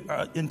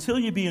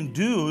be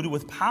endued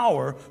with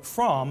power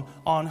from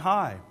on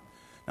high.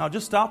 Now,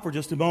 just stop for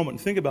just a moment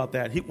and think about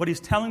that. What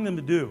He's telling them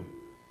to do.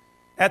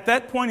 At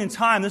that point in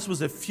time, this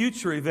was a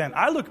future event.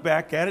 I look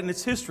back at it and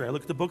it's history. I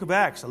look at the book of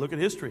Acts. I look at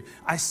history.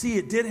 I see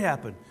it did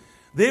happen.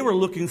 They were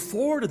looking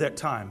forward to that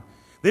time.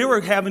 They were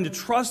having to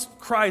trust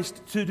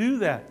Christ to do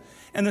that.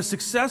 And the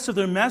success of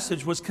their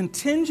message was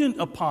contingent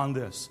upon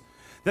this.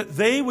 That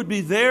they would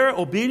be there,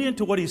 obedient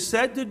to what He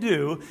said to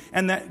do,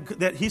 and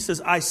that He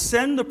says, I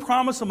send the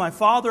promise of my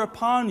Father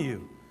upon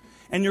you,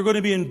 and you're going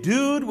to be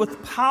endued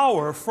with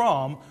power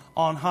from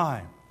on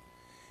high.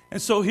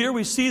 And so here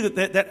we see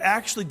that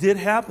actually did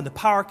happen. The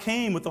power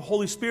came with the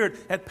Holy Spirit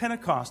at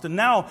Pentecost. And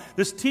now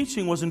this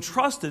teaching was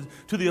entrusted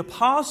to the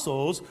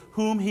apostles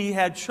whom He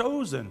had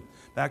chosen.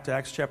 Back to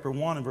Acts chapter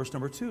 1 and verse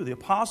number 2. The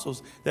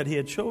apostles that He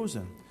had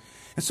chosen.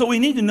 And so we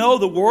need to know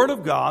the Word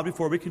of God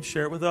before we can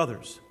share it with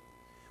others.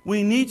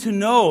 We need to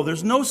know.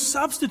 There's no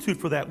substitute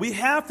for that. We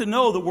have to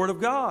know the Word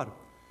of God.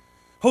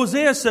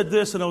 Hosea said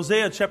this in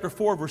Hosea chapter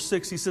 4, verse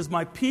 6. He says,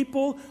 my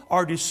people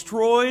are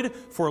destroyed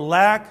for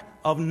lack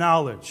of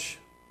knowledge.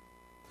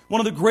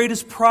 One of the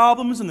greatest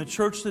problems in the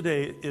church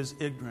today is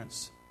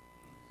ignorance.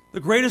 The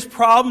greatest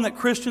problem that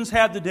Christians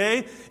have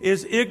today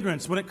is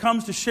ignorance. When it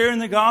comes to sharing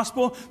the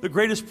gospel, the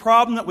greatest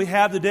problem that we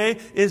have today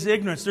is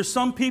ignorance. There's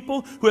some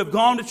people who have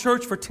gone to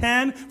church for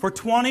 10, for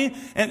 20,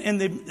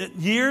 and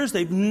years,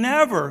 they've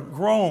never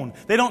grown.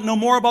 They don't know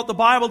more about the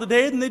Bible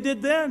today than they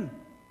did then.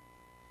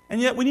 And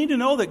yet we need to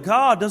know that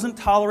God doesn't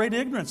tolerate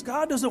ignorance.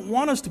 God doesn't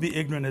want us to be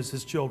ignorant as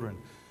His children.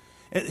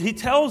 He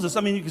tells us,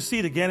 you can see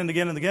it again and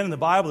again and again in the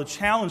Bible, a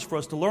challenge for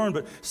us to learn,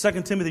 but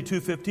 2 Timothy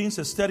 2:15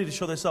 says, study to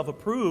show thyself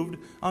approved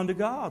unto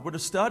God. We're to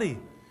study.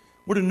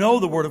 We're to know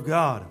the Word of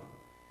God.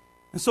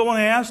 And so when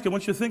I ask you, I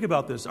want you to think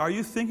about this. Are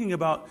you thinking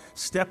about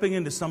stepping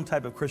into some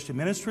type of Christian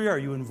ministry? Are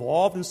you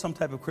involved in some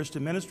type of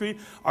Christian ministry?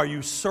 Are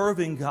you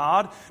serving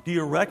God? Do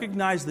you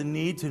recognize the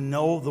need to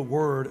know the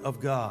Word of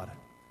God,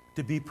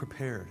 to be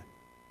prepared?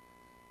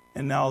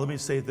 And now let me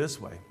say it this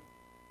way.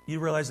 You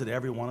realize that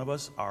every one of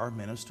us are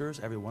ministers.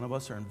 Every one of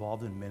us are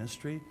involved in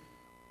ministry.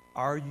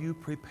 Are you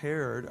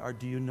prepared, or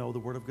do you know the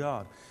Word of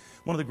God?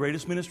 One of the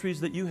greatest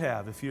ministries that you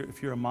have, if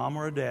you're a mom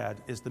or a dad,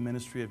 is the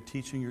ministry of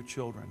teaching your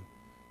children.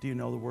 Do you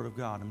know the Word of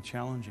God? I'm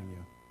challenging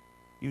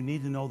you. You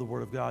need to know the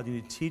Word of God. You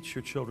need to teach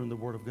your children the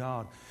Word of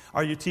God.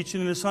 Are you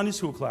teaching in a Sunday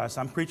school class?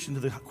 I'm preaching to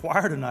the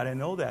choir tonight, I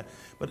know that.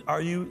 But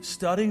are you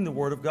studying the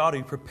Word of God? Are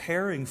you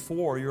preparing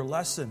for your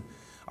lesson?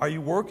 Are you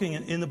working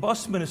in the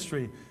bus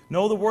ministry?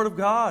 Know the Word of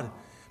God.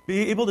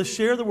 Be able to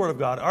share the Word of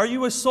God. Are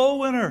you a soul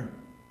winner?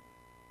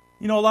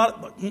 You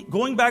know,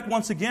 going back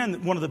once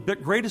again, one of the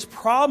greatest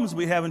problems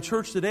we have in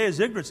church today is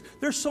ignorance.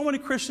 There's so many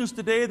Christians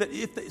today that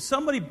if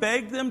somebody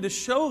begged them to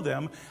show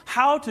them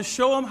how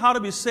to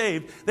be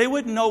saved, they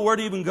wouldn't know where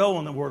to even go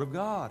in the Word of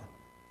God.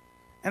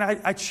 And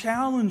I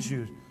challenge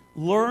you,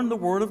 learn the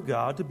Word of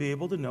God to be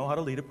able to know how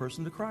to lead a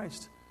person to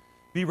Christ.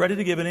 Be ready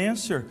to give an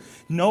answer.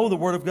 Know the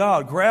Word of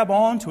God. Grab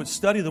on to it.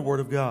 Study the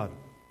Word of God.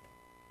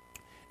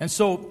 And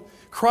so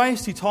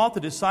Christ, He taught the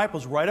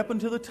disciples right up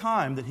until the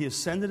time that He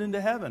ascended into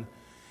heaven.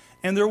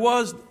 And there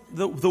was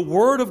the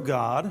Word of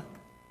God,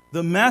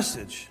 the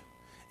message.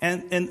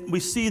 And we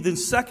see then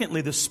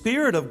secondly, the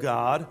Spirit of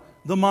God,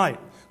 the might.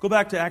 Go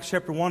back to Acts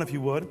chapter 1 if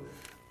you would.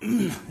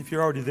 If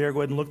you're already there,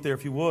 go ahead and look there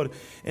if you would.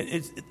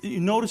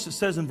 You notice it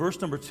says in verse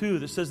number 2,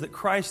 that says that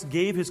Christ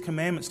gave His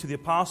commandments to the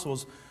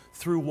apostles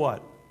through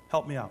what?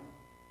 Help me out.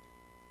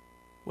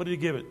 What did He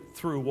give it?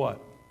 Through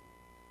what?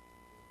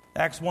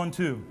 Acts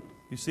 1:2.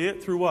 You see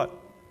it? Through what?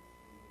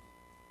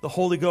 The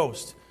Holy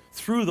Ghost.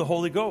 Through the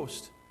Holy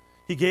Ghost.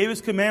 He gave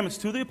His commandments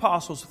to the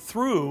apostles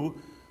through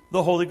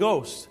the Holy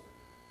Ghost.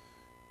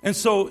 And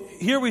so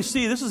here we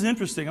see, this is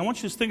interesting. I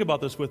want you to think about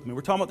this with me.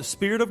 We're talking about the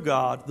Spirit of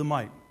God, the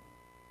might.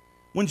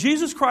 When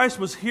Jesus Christ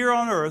was here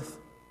on earth,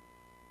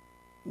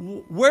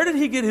 where did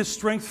He get His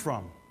strength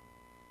from?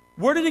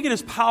 Where did He get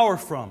His power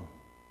from?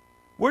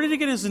 Where did He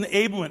get His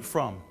enablement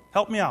from?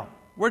 Help me out.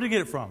 Where did He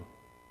get it from?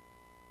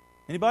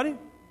 Anybody?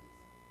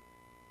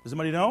 Does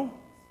anybody know?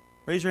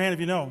 Raise your hand if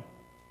you know.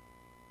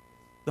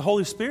 The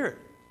Holy Spirit.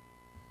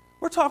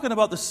 We're talking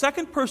about the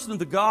second person of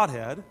the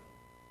Godhead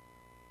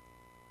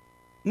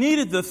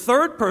needed the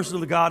third person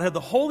of the Godhead, the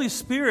Holy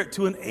Spirit,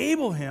 to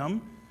enable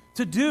Him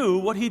to do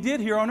what He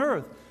did here on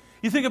earth.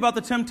 You think about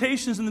the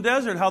temptations in the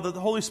desert, how the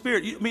Holy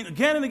Spirit,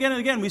 again and again and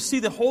again, we see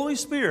the Holy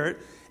Spirit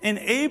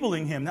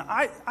enabling Him. Now,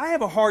 I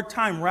have a hard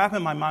time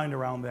wrapping my mind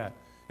around that.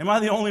 Am I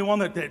the only one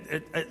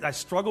that I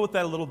struggle with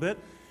that a little bit?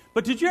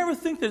 But did you ever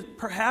think that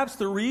perhaps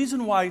the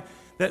reason why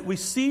that we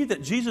see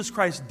that Jesus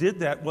Christ did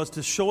that was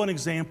to show an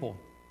example?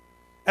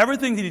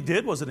 Everything that He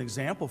did was an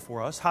example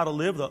for us, how to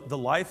live the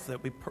life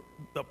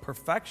the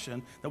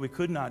perfection that we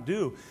could not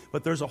do.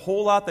 But there's a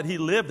whole lot that He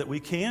lived that we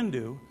can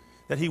do,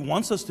 that He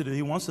wants us to do.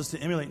 He wants us to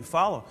emulate and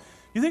follow.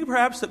 You think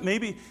perhaps that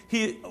maybe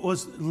He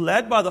was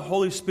led by the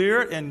Holy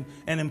Spirit and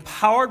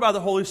empowered by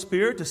the Holy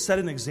Spirit to set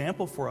an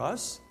example for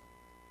us?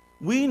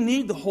 We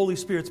need the Holy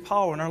Spirit's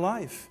power in our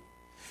life.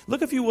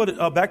 Look, if you would,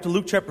 back to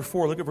Luke chapter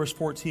 4. Look at verse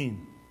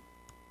 14.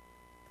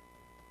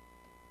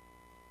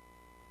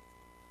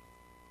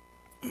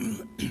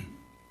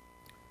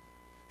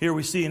 Here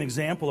we see an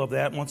example of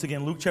that. Once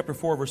again, Luke chapter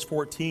 4, verse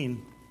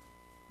 14.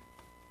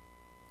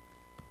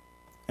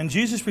 And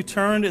Jesus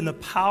returned in the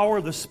power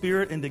of the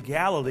Spirit into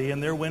Galilee,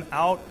 and there went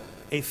out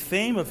a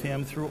fame of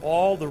Him through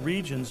all the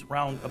regions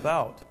round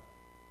about.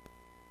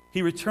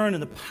 He returned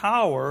in the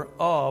power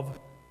of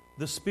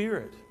the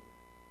Spirit.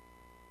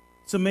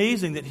 It's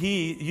amazing that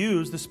He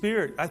used the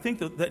Spirit. I think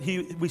that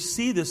we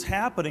see this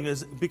happening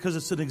because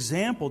it's an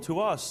example to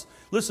us.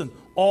 Listen,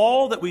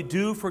 all that we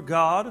do for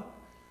God,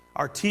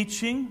 our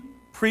teaching,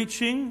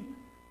 preaching,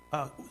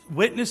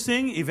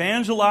 witnessing,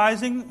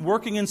 evangelizing,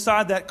 working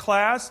inside that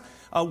class,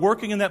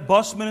 working in that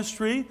bus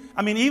ministry,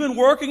 even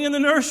working in the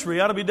nursery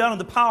ought to be done in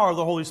the power of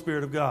the Holy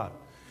Spirit of God.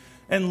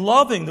 And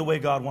loving the way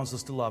God wants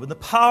us to love, in the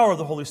power of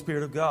the Holy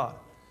Spirit of God.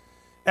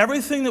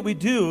 Everything that we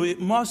do, it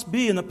must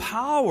be in the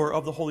power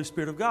of the Holy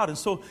Spirit of God. And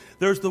so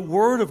there's the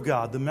Word of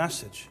God, the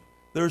message.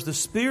 There's the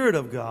Spirit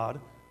of God,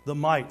 the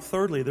might.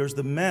 Thirdly, there's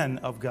the men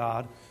of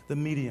God, the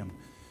medium.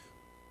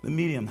 The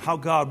medium, how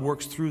God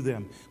works through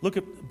them.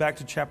 Look back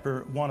to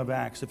chapter 1 of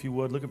Acts, if you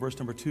would. Look at verse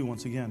number 2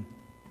 once again.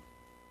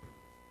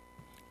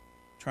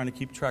 Trying to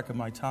keep track of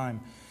my time.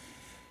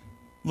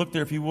 Look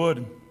there if you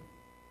would.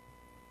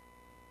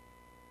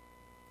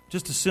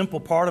 Just a simple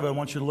part of it I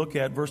want you to look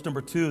at. Verse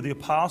number 2, the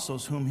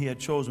apostles whom He had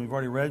chosen. We've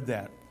already read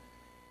that.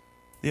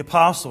 The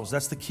apostles,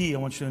 that's the key I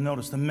want you to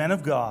notice. The men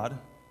of God,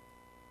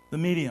 the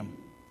medium.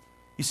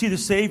 You see, the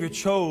Savior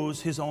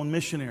chose His own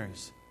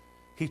missionaries.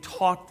 He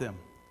taught them.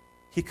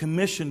 He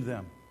commissioned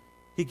them.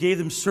 He gave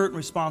them certain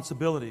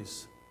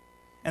responsibilities.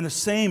 And the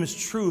same is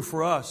true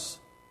for us.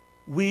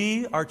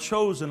 We are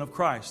chosen of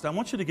Christ. I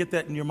want you to get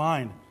that in your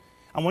mind.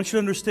 I want you to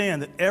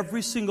understand that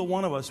every single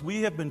one of us,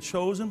 we have been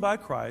chosen by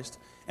Christ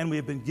and we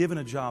have been given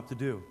a job to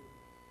do.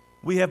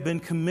 We have been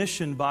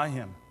commissioned by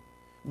Him.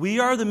 We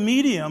are the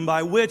medium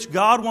by which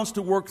God wants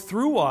to work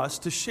through us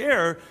to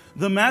share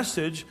the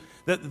message,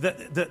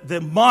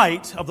 the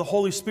might of the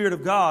Holy Spirit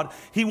of God.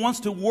 He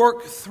wants to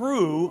work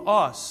through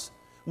us.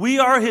 We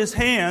are His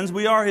hands,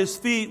 we are His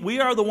feet,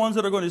 we are the ones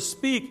that are going to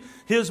speak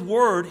His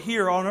word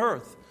here on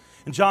earth.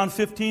 In John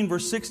 15,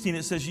 verse 16,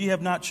 it says, "Ye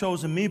have not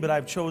chosen me, but I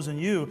have chosen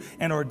you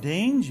and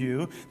ordained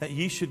you that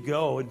ye should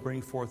go and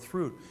bring forth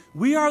fruit."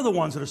 We are the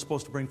ones that are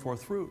supposed to bring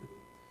forth fruit.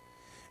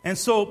 And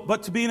so,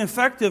 but to be an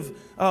effective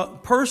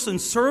person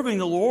serving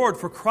the Lord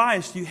for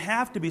Christ, you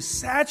have to be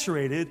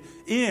saturated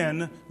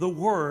in the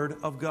Word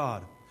of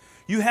God.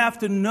 You have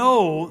to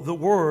know the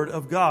Word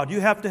of God.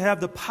 You have to have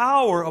the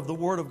power of the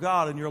Word of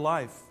God in your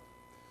life.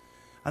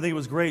 I think it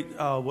was great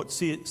what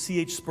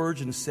C.H.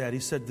 Spurgeon said. He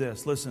said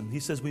this, listen,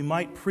 he says, "We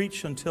might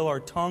preach until our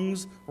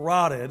tongues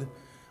rotted,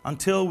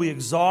 until we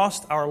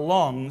exhaust our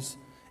lungs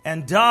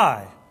and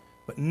die,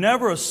 but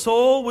never a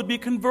soul would be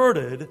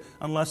converted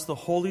unless the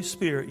Holy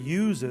Spirit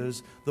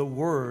uses the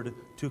Word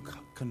to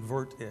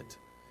convert it."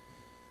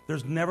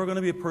 There's never going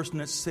to be a person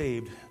that's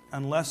saved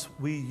unless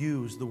we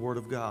use the Word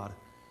of God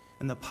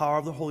and the power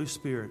of the Holy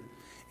Spirit.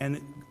 And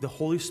the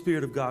Holy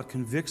Spirit of God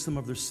convicts them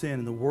of their sin,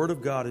 and the Word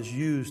of God is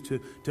used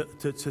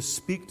to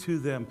speak to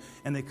them,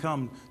 and they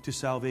come to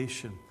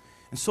salvation.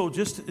 And so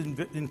just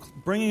in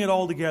bringing it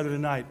all together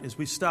tonight, as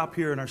we stop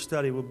here in our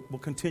study, we'll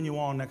continue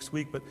on next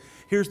week, but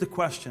here's the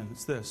question.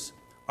 It's this: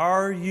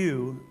 are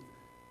you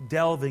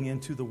delving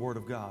into the Word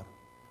of God?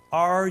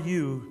 Are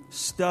you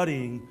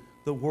studying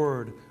the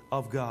Word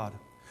of God?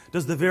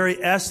 Does the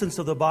very essence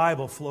of the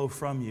Bible flow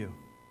from you?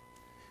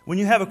 When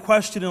you have a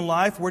question in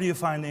life, where do you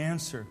find the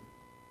answer?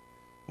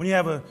 When you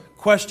have a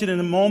question in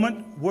a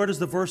moment, where does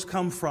the verse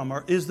come from?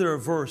 Or is there a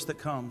verse that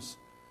comes?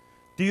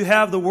 Do you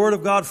have the Word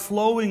of God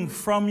flowing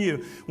from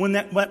you? When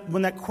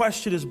that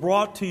question is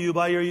brought to you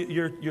by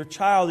your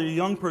child or your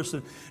young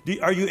person,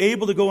 are you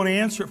able to go and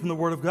answer it from the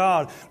Word of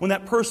God? When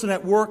that person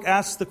at work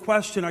asks the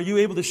question, are you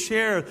able to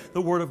share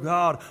the Word of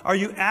God? Are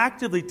you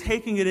actively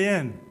taking it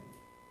in?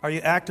 Are you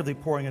actively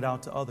pouring it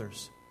out to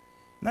others?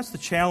 And that's the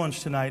challenge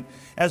tonight.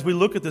 As we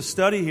look at this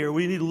study here,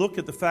 we need to look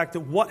at the fact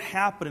that what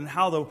happened and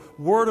how the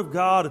Word of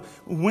God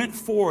went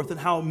forth and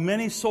how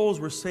many souls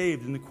were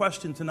saved. And the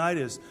question tonight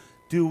is,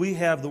 do we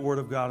have the Word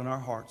of God in our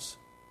hearts?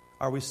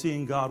 Are we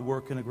seeing God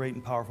work in a great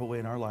and powerful way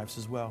in our lives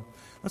as well?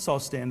 Let's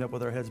all stand up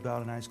with our heads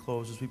bowed and eyes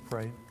closed as we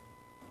pray.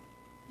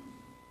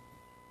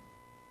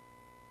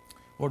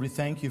 Lord, we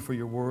thank you for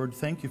your Word.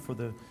 Thank you for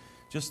the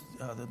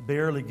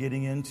barely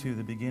getting into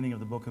the beginning of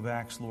the book of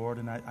Acts, Lord.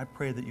 And I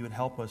pray that you would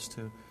help us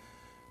to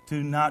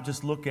not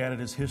just look at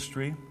it as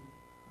history,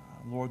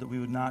 Lord, that we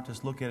would not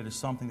just look at it as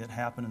something that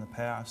happened in the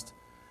past.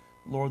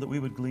 Lord, that we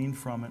would glean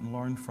from it and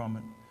learn from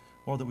it.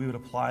 Lord, that we would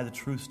apply the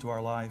truths to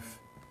our life.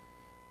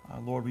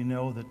 Lord, we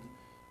know that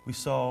we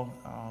saw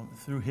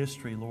through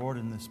history, Lord,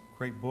 in this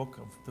great book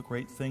of the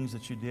great things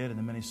that you did and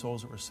the many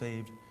souls that were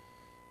saved.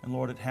 And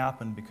Lord, it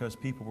happened because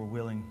people were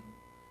willing.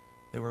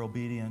 They were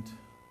obedient.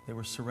 They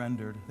were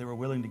surrendered. They were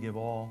willing to give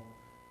all.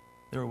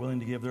 They were willing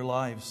to give their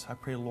lives. I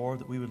pray, Lord,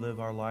 that we would live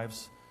our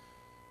lives,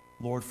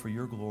 Lord, for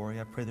your glory.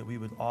 I pray that we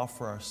would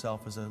offer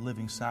ourselves as a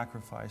living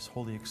sacrifice,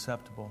 wholly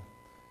acceptable.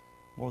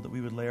 Lord, that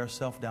we would lay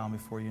ourselves down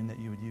before you and that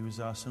you would use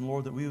us. And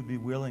Lord, that we would be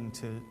willing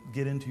to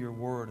get into your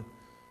word.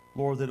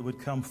 Lord, that it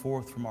would come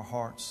forth from our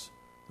hearts.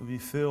 That we would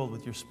be filled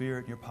with your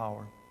spirit and your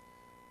power.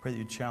 Pray that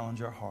you'd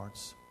challenge our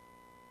hearts.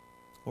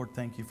 Lord,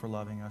 thank you for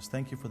loving us.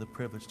 Thank you for the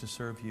privilege to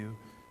serve you.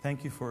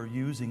 Thank you for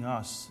using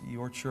us,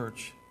 your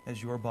church,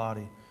 as your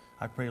body.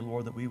 I pray,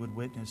 Lord, that we would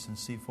witness and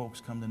see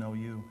folks come to know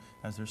you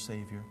as their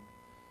Savior.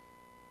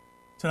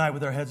 Tonight,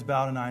 with our heads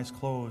bowed and eyes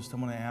closed, I'm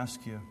going to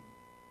ask you,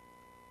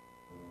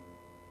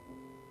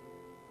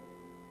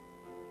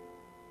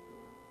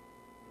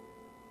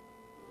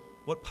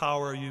 what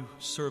power are you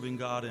serving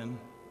God in?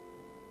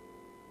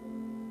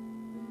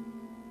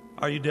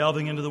 Are you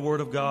delving into the Word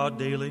of God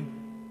daily?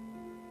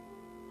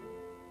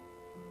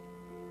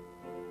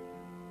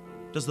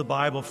 Does the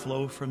Bible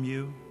flow from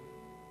you?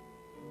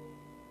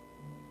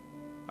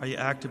 Are you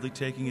actively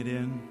taking it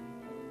in?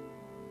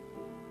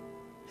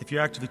 If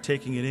you're actively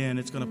taking it in,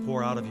 it's going to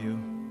pour out of you.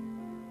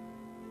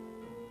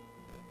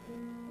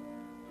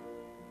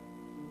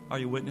 Are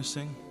you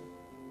witnessing?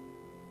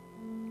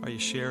 Are you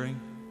sharing?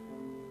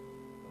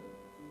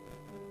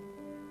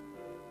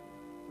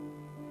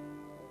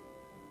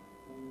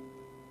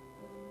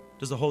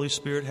 Does the Holy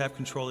Spirit have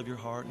control of your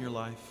heart and your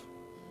life?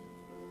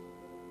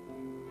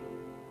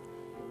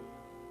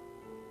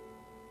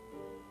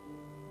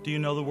 Do you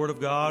know the Word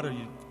of God?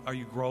 Are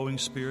you growing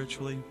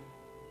spiritually?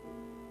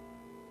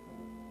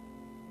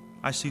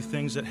 I see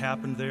things that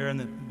happened there in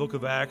the book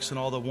of Acts and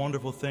all the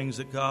wonderful things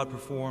that God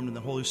performed in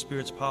the Holy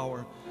Spirit's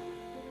power.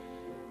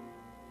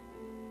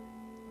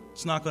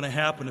 It's not going to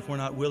happen if we're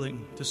not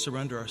willing to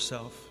surrender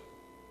ourselves,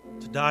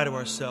 to die to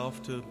ourselves,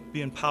 to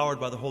be empowered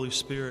by the Holy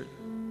Spirit.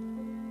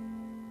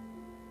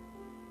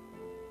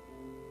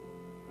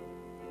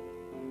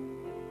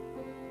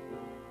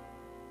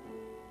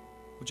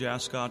 Would you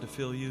ask God to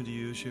fill you, to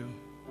use you?